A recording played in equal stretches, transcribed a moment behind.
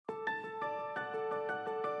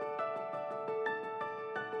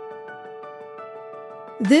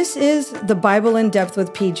This is the Bible in Depth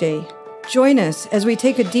with PJ. Join us as we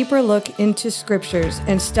take a deeper look into scriptures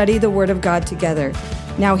and study the Word of God together.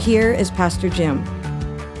 Now here is Pastor Jim.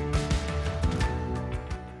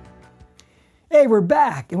 Hey, we're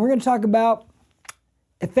back, and we're going to talk about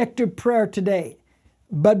effective prayer today.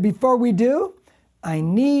 But before we do, I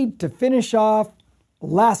need to finish off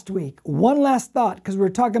last week. One last thought, because we were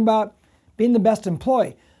talking about being the best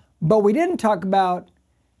employee, but we didn't talk about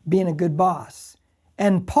being a good boss.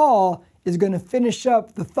 And Paul is going to finish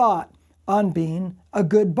up the thought on being a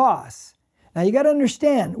good boss. Now you got to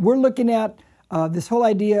understand, we're looking at this whole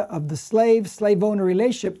idea of the slave-owner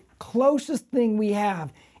relationship, closest thing we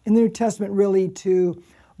have in the New Testament really to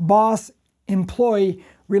boss-employee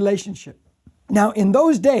relationship. Now in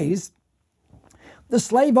those days, the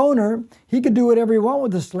slave owner, he could do whatever he wanted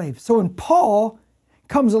with the slave. So when Paul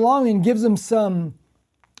comes along and gives him some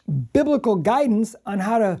biblical guidance on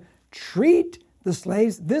how to treat the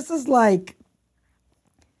slaves, this is like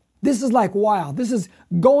wow. This is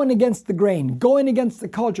going against the grain, going against the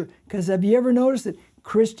culture. Because have you ever noticed that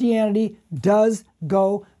Christianity does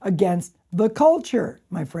go against the culture,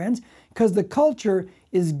 my friends? Because the culture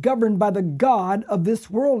is governed by the God of this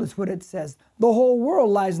world, is what it says. The whole world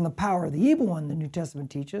lies in the power of the evil one, the New Testament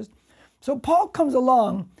teaches. So Paul comes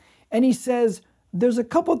along and he says, there's a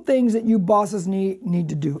couple things that you bosses need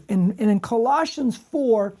to do. And in Colossians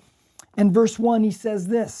 4 and verse 1, he says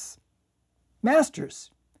this: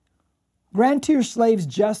 Masters, grant to your slaves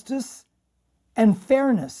justice and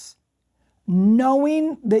fairness,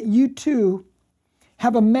 knowing that you too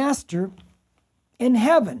have a master in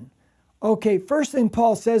heaven. Okay, first thing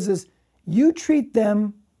Paul says is, you treat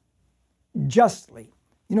them justly.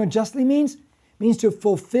 You know what justly means? It means to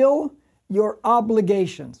fulfill your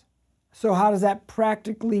obligations. So how does that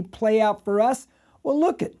practically play out for us? Well,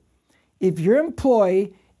 look it. If your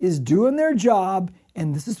employee is doing their job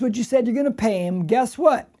and this is what you said you're going to pay them, guess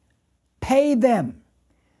what? Pay them.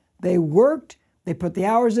 They worked, they put the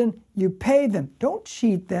hours in, you pay them. Don't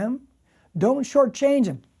cheat them. Don't shortchange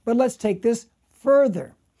them. But let's take this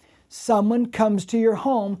further. Someone comes to your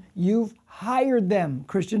home, you've hired them,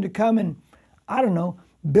 Christian, to come and,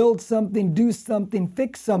 build something, do something,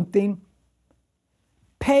 fix something.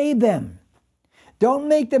 Pay them. Don't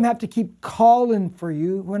make them have to keep calling for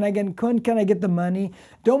you. When can I get the money?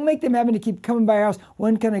 Don't make them having to keep coming by your house.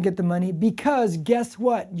 When can I get the money? Because guess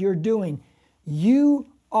what you're doing? You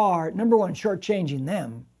are, number one, shortchanging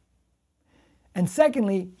them. And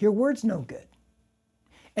secondly, your word's no good.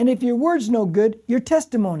 And if your word's no good, your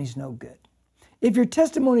testimony's no good. If your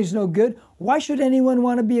testimony's no good, why should anyone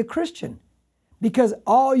want to be a Christian? Because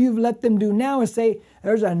all you've let them do now is say,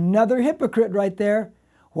 there's another hypocrite right there.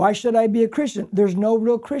 Why should I be a Christian? There's no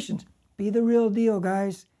real Christians. Be the real deal,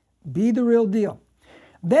 guys. Be the real deal.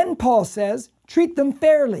 Then Paul says, treat them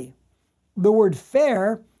fairly. The word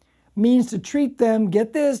fair means to treat them,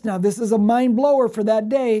 get this, now this is a mind blower for that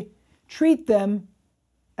day, treat them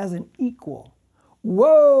as an equal.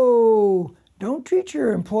 Whoa! Don't treat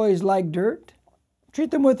your employees like dirt.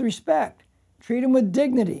 Treat them with respect. Treat them with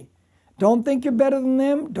dignity. Don't think you're better than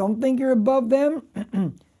them. Don't think you're above them.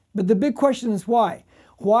 But the big question is why?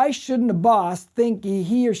 Why shouldn't a boss think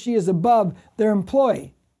he or she is above their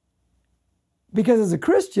employee? Because as a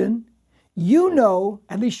Christian, you know,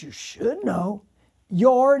 at least you should know,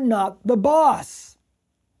 you're not the boss.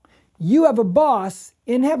 You have a boss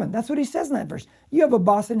in heaven. That's what he says in that verse. You have a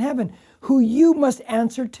boss in heaven who you must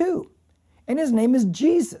answer to. And his name is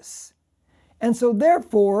Jesus. And so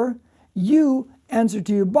therefore, you answer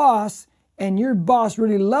to your boss, and your boss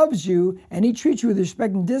really loves you, and he treats you with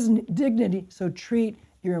respect and dignity, so treat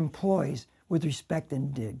your employees with respect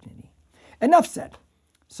and dignity. Enough said.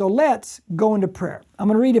 So let's go into prayer. I'm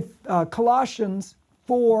going to read Colossians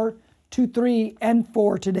 4, 2, 3, and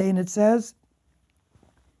 4 today, and it says,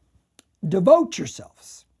 devote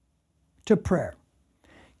yourselves to prayer,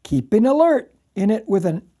 keeping alert in it with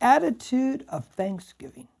an attitude of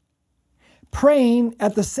thanksgiving, praying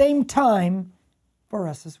at the same time for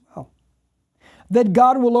us as well, that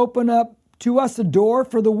God will open up to us a door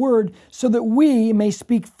for the word so that we may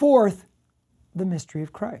speak forth the mystery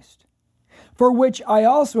of Christ, for which I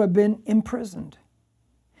also have been imprisoned,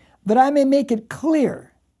 that I may make it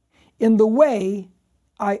clear in the way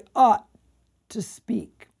I ought to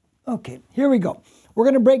speak. Okay, here we go. We're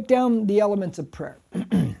going to break down the elements of prayer.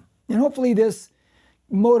 And hopefully this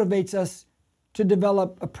motivates us to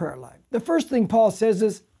develop a prayer life. The first thing Paul says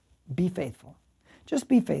is, be faithful. Just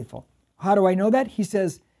be faithful. How do I know that? He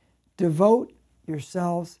says, devote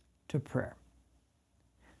yourselves to prayer.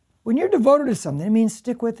 When you're devoted to something, it means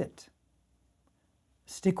stick with it.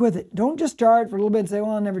 Stick with it. Don't just start for a little bit and say,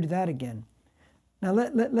 well, I'll never do that again. Now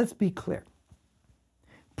let's be clear.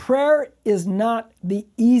 Prayer is not the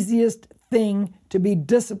easiest thing to be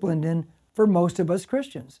disciplined in for most of us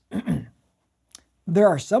Christians. There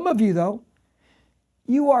are some of you, though.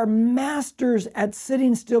 You are masters at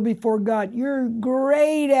sitting still before God. You're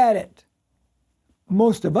great at it.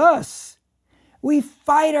 Most of us, we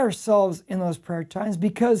fight ourselves in those prayer times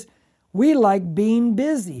because we like being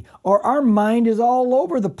busy, or our mind is all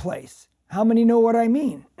over the place. How many know what I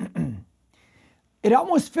mean? It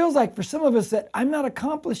almost feels like for some of us that I'm not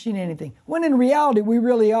accomplishing anything, when in reality we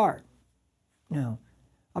really are. No,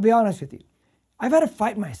 I'll be honest with you. I've had to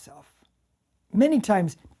fight myself many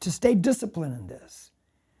times to stay disciplined in this.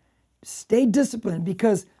 Stay disciplined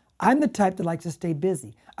because I'm the type that likes to stay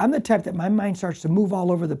busy. I'm the type that my mind starts to move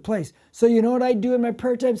all over the place. So you know what I do in my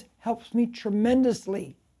prayer times? Helps me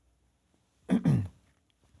tremendously.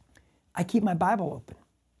 I keep my Bible open.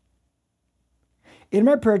 In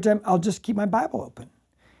my prayer time, I'll just keep my Bible open.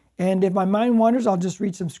 And if my mind wanders, I'll just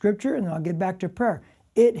read some scripture and then I'll get back to prayer.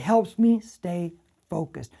 It helps me stay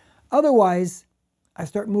focused. Otherwise, I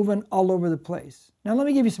start moving all over the place. Now, let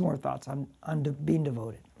me give you some more thoughts on being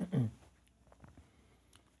devoted.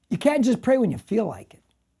 You can't just pray when you feel like it.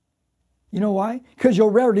 You know why? Because you'll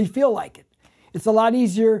rarely feel like it. It's a lot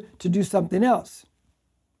easier to do something else.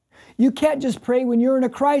 You can't just pray when you're in a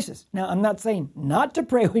crisis. Now, I'm not saying not to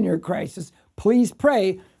pray when you're in a crisis. Please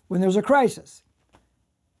pray when there's a crisis.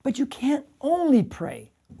 But you can't only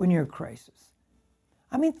pray when you're in a crisis.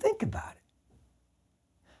 I mean, think about it.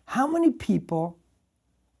 How many people,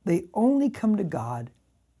 they only come to God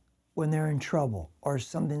when they're in trouble or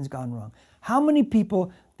something's gone wrong? How many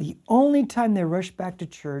people, the only time they rush back to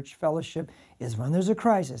church, fellowship, is when there's a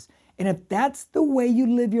crisis? And if that's the way you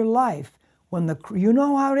live your life, you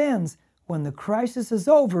know how it ends. When the crisis is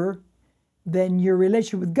over, then your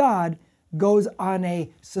relationship with God goes on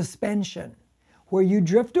a suspension where you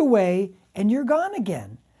drift away and you're gone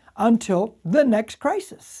again until the next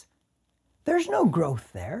crisis. There's no growth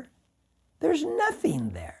there. There's nothing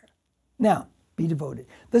there. Now, be devoted.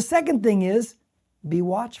 The second thing is be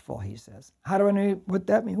watchful, he says. How do I know what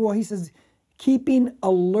that means? Well, he says keeping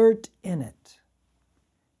alert in it.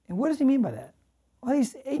 And what does he mean by that? Well,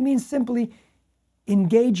 it means simply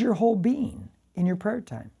engage your whole being in your prayer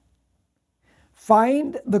time.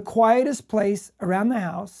 Find the quietest place around the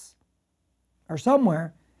house or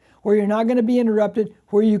somewhere where you're not going to be interrupted,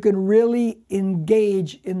 where you can really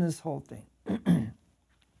engage in this whole thing.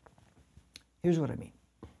 Here's what I mean.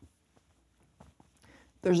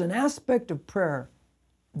 There's an aspect of prayer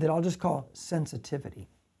that I'll just call sensitivity.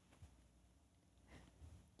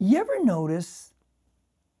 You ever notice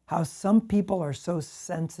how some people are so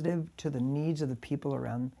sensitive to the needs of the people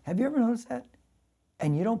around them? Have you ever noticed that?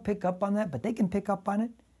 And you don't pick up on that, but they can pick up on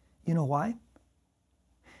it. You know why?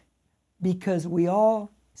 Because we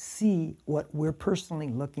all see what we're personally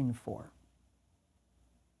looking for.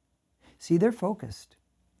 See, they're focused.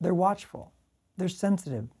 They're watchful. They're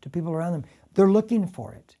sensitive to people around them. They're looking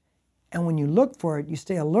for it. And when you look for it, you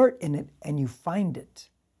stay alert in it and you find it.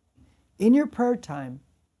 In your prayer time,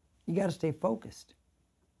 you got to stay focused.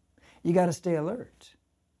 You got to stay alert.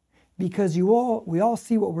 Because we all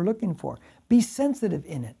see what we're looking for. Be sensitive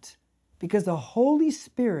in it. Because the Holy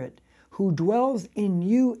Spirit who dwells in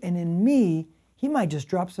you and in me, he might just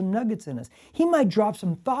drop some nuggets in us. He might drop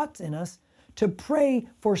some thoughts in us to pray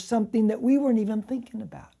for something that we weren't even thinking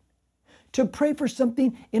about. To pray for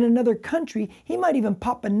something in another country, he might even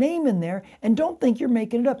pop a name in there, and don't think you're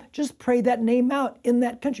making it up. Just pray that name out in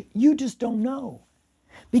that country. You just don't know.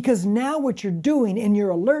 Because now what you're doing in your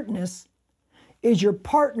alertness is you're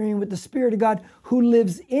partnering with the Spirit of God who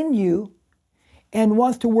lives in you and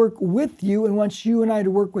wants to work with you and wants you and I to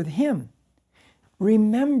work with him.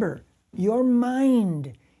 Remember, your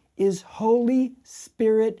mind is Holy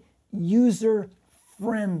Spirit user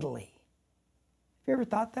friendly. Have you ever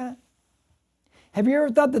thought that? Have you ever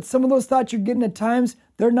thought that some of those thoughts you're getting at times,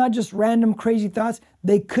 they're not just random crazy thoughts,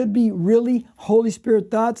 they could be really Holy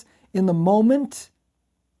Spirit thoughts in the moment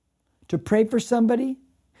to pray for somebody?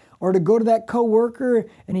 Or to go to that coworker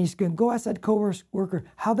and he's going to go ask that coworker,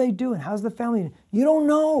 how they doing? How's the family doing? You don't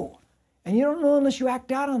know. And you don't know unless you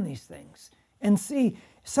act out on these things. And see,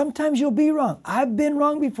 sometimes you'll be wrong. I've been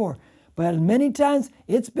wrong before. But many times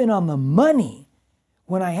it's been on the money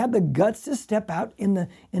when I had the guts to step out in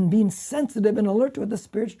being sensitive and alert to what the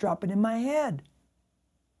Spirit's dropping in my head.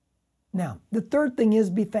 Now, the third thing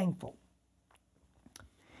is be thankful.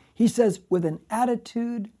 He says, with an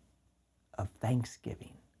attitude of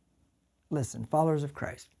thanksgiving. Listen, followers of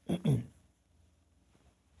Christ, in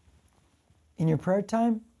your prayer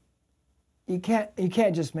time, you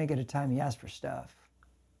can't just make it a time you ask for stuff.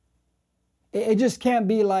 It just can't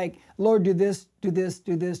be like, Lord, do this, do this,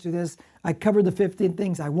 do this, do this. I covered the 15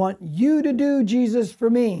 things I want you to do, Jesus, for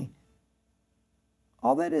me.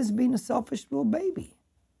 All that is being a selfish little baby,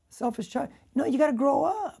 selfish child. No, you got to grow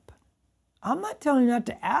up. I'm not telling you not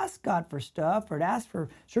to ask God for stuff or to ask for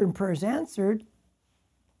certain prayers answered,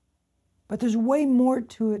 but there's way more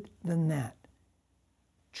to it than that.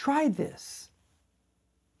 Try this.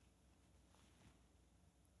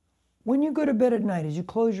 When you go to bed at night, as you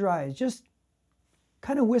close your eyes, just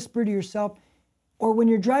kind of whisper to yourself, or when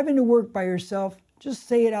you're driving to work by yourself, just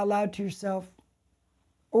say it out loud to yourself.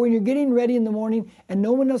 Or when you're getting ready in the morning and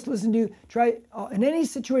no one else listens to you, try, in any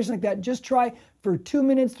situation like that, just try for 2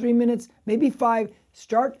 minutes, 3 minutes, maybe 5.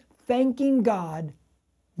 Start thanking God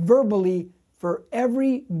verbally for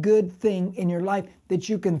every good thing in your life that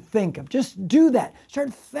you can think of. Just do that.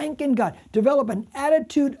 Start thanking God. Develop an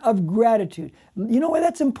attitude of gratitude. You know why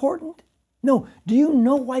that's important? No. Do you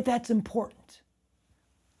know why that's important?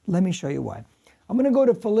 Let me show you why. I'm going to go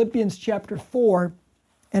to Philippians chapter 4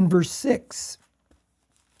 and verse 6.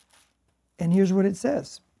 And here's what it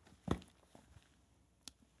says.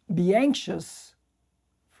 Be anxious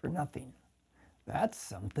for nothing. That's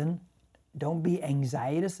something. Don't be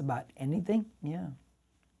anxious about anything. Yeah.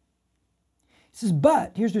 He says,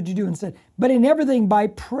 but, here's what you do instead. But in everything by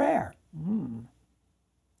prayer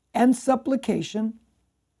and supplication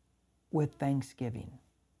with thanksgiving.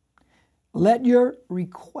 Let your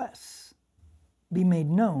requests be made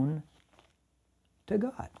known to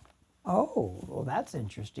God. Oh, well, that's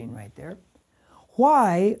interesting right there.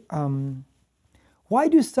 Why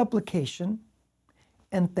do supplication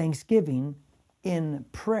and thanksgiving in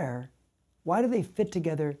prayer, why do they fit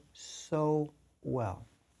together so well?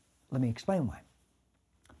 Let me explain why.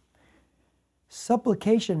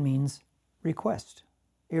 Supplication means request.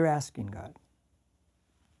 You're asking God.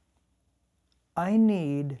 I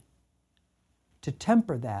need to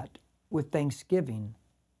temper that with thanksgiving,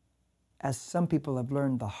 as some people have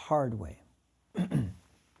learned the hard way.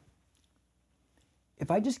 If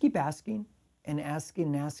I just keep asking and asking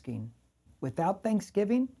and asking without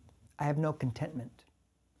thanksgiving, I have no contentment.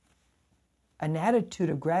 An attitude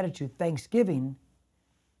of gratitude, thanksgiving,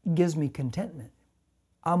 gives me contentment.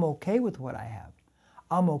 I'm okay with what I have.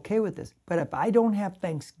 I'm okay with this. But if I don't have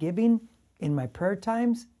thanksgiving in my prayer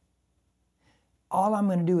times, all I'm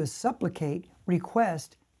going to do is supplicate,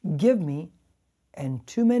 request, give me, and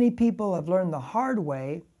too many people have learned the hard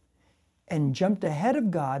way and jumped ahead of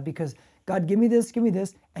God because God, give me this,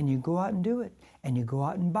 and you go out and do it, and you go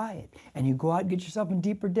out and buy it, and you go out and get yourself in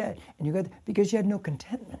deeper debt, and you go because you have no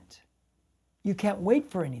contentment. You can't wait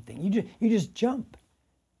for anything. You just jump,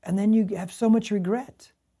 and then you have so much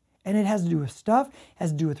regret, and it has to do with stuff,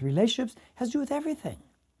 has to do with relationships, has to do with everything.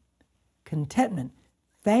 Contentment,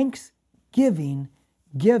 thanksgiving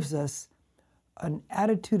gives us an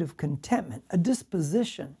attitude of contentment, a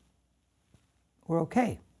disposition. We're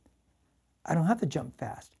okay. I don't have to jump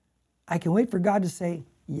fast. I can wait for God to say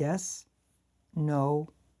yes, no,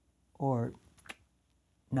 or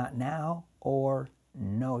not now, or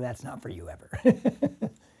no, that's not for you ever.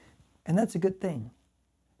 And that's a good thing,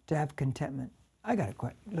 to have contentment. I got a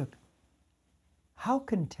question. Look, how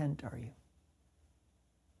content are you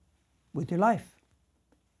with your life?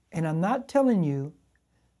 And I'm not telling you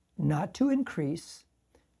not to increase,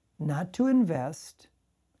 not to invest,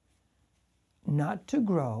 not to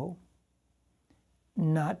grow,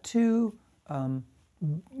 not to,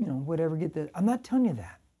 whatever, get the. I'm not telling you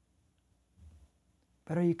that.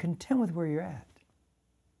 But are you content with where you're at?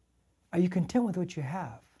 Are you content with what you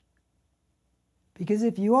have? Because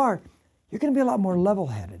if you are, you're going to be a lot more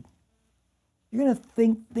level-headed. You're going to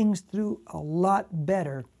think things through a lot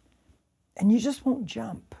better, and you just won't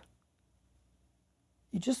jump.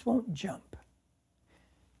 You just won't jump.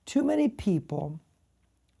 Too many people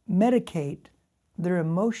medicate their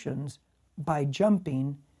emotions by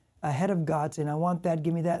jumping ahead of God, saying, I want that,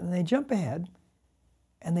 give me that, and they jump ahead,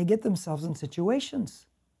 and they get themselves in situations.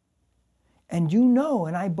 And you know,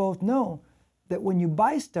 and I both know, that when you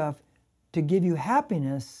buy stuff to give you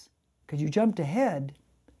happiness, because you jumped ahead,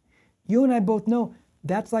 you and I both know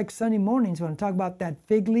that's like Sunday mornings when I talk about that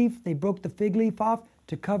fig leaf. They broke the fig leaf off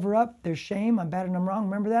to cover up their shame. I'm bad and I'm wrong.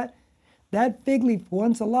 Remember that? That fig leaf,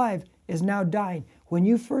 once alive, is now dying. When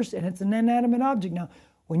you first, and it's an inanimate object now,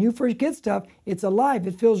 when you first get stuff, it's alive.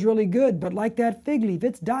 It feels really good. But like that fig leaf,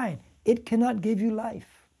 it's dying. It cannot give you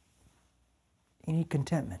life. You need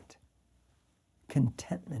contentment.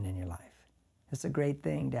 Contentment in your life. It's a great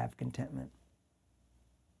thing to have contentment.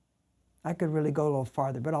 I could really go a little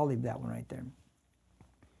farther, but I'll leave that one right there.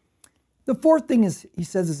 The fourth thing he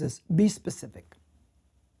says is this: be specific.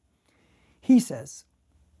 He says,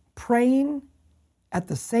 praying at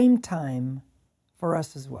the same time for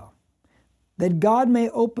us as well. That God may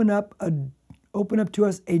open up to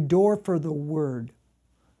us a door for the word.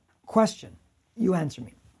 Question, you answer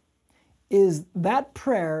me. Is that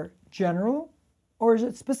prayer general or is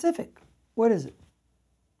it specific? What is it?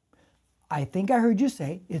 I think I heard you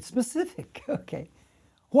say it's specific. Okay.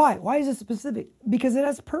 Why? Why is it specific? Because it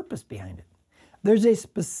has purpose behind it. There's a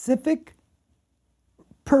specific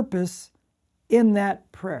purpose in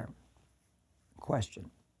that prayer. Question.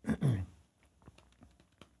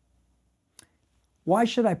 Why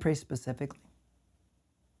should I pray specifically?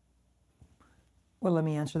 Well, let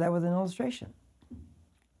me answer that with an illustration.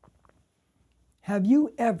 Have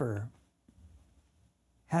you ever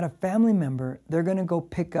had a family member, they're going to go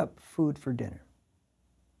pick up food for dinner?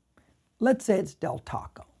 Let's say it's Del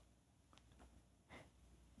Taco.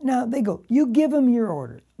 Now they go, you give them your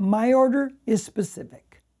order. My order is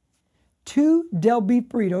specific. 2 Del Beef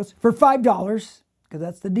burritos for $5, because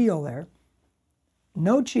that's the deal there.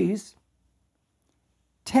 No cheese.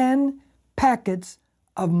 10 packets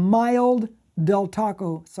of mild Del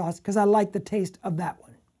Taco sauce, because I like the taste of that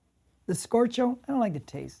one. The Scorcho, I don't like the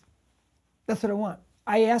taste. That's what I want.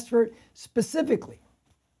 I asked for it specifically.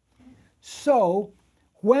 So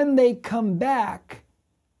when they come back,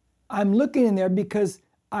 I'm looking in there because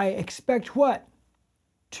I expect what?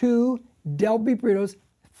 2 Del Beef burritos,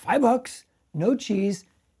 $5, no cheese,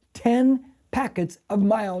 10 packets of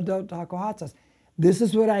mild Del Taco hot sauce. This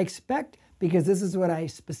is what I expect because this is what I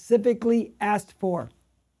specifically asked for.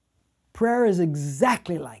 Prayer is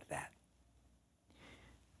exactly like that.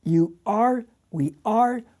 We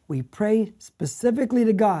pray specifically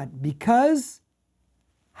to God because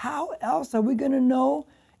how else are we going to know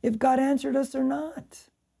if God answered us or not?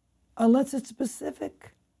 Unless it's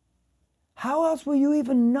specific. How else will you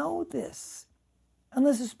even know this?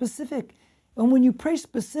 Unless it's specific. And when you pray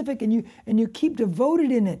specific and you keep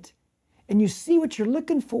devoted in it, and you see what you're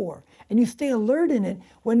looking for, and you stay alert in it,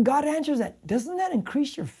 when God answers that, doesn't that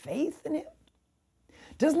increase your faith in Him?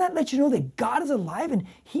 Doesn't that let you know that God is alive and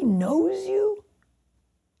He knows you?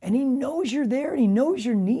 And He knows you're there and He knows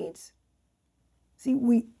your needs? See,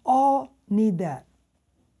 we all need that.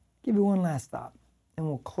 Give you one last thought, and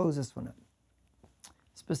we'll close this one up.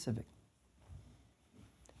 Specific.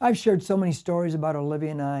 I've shared so many stories about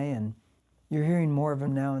Olivia and I, and you're hearing more of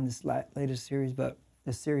them now in this latest series, but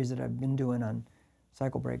the series that I've been doing on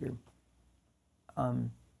Cycle Breaker.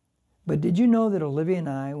 But did you know that Olivia and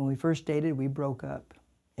I, when we first dated, we broke up?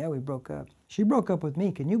 Yeah, we broke up. She broke up with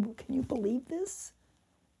me. Can you believe this?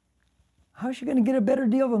 How's she going to get a better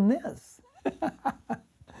deal than this?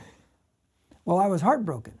 Well, I was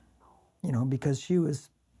heartbroken, because she was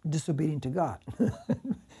disobedient to God.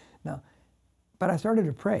 No, but I started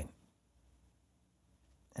to pray.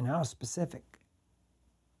 And I was specific.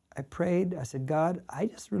 I prayed. I said, God, I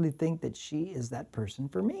just really think that she is that person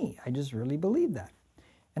for me. I just really believe that.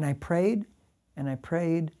 And I prayed, and I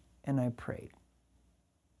prayed, and I prayed.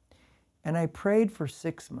 And I prayed for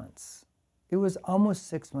 6 months. It was almost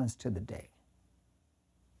 6 months to the day.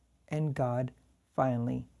 And God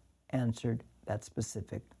finally answered that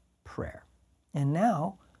specific prayer. And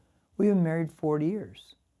now, we've been married 40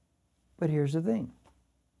 years. But here's the thing.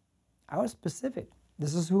 I was specific.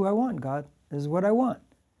 This is who I want, God. This is what I want.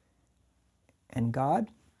 And God,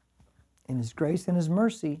 in His grace and His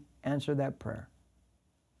mercy, answered that prayer.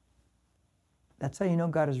 That's how you know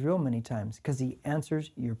God is real many times, because He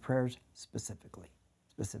answers your prayers specifically.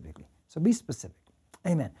 So be specific.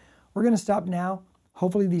 Amen. We're going to stop now.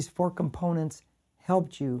 Hopefully these 4 components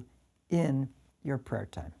helped you in your prayer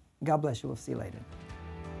time. God bless you. We'll see you later.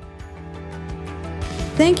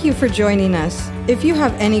 Thank you for joining us. If you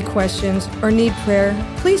have any questions or need prayer,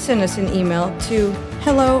 please send us an email to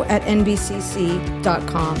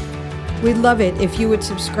hello@nbcc.com. We'd love it if you would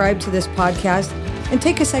subscribe to this podcast and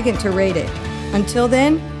take a second to rate it. Until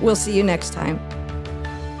then, we'll see you next time.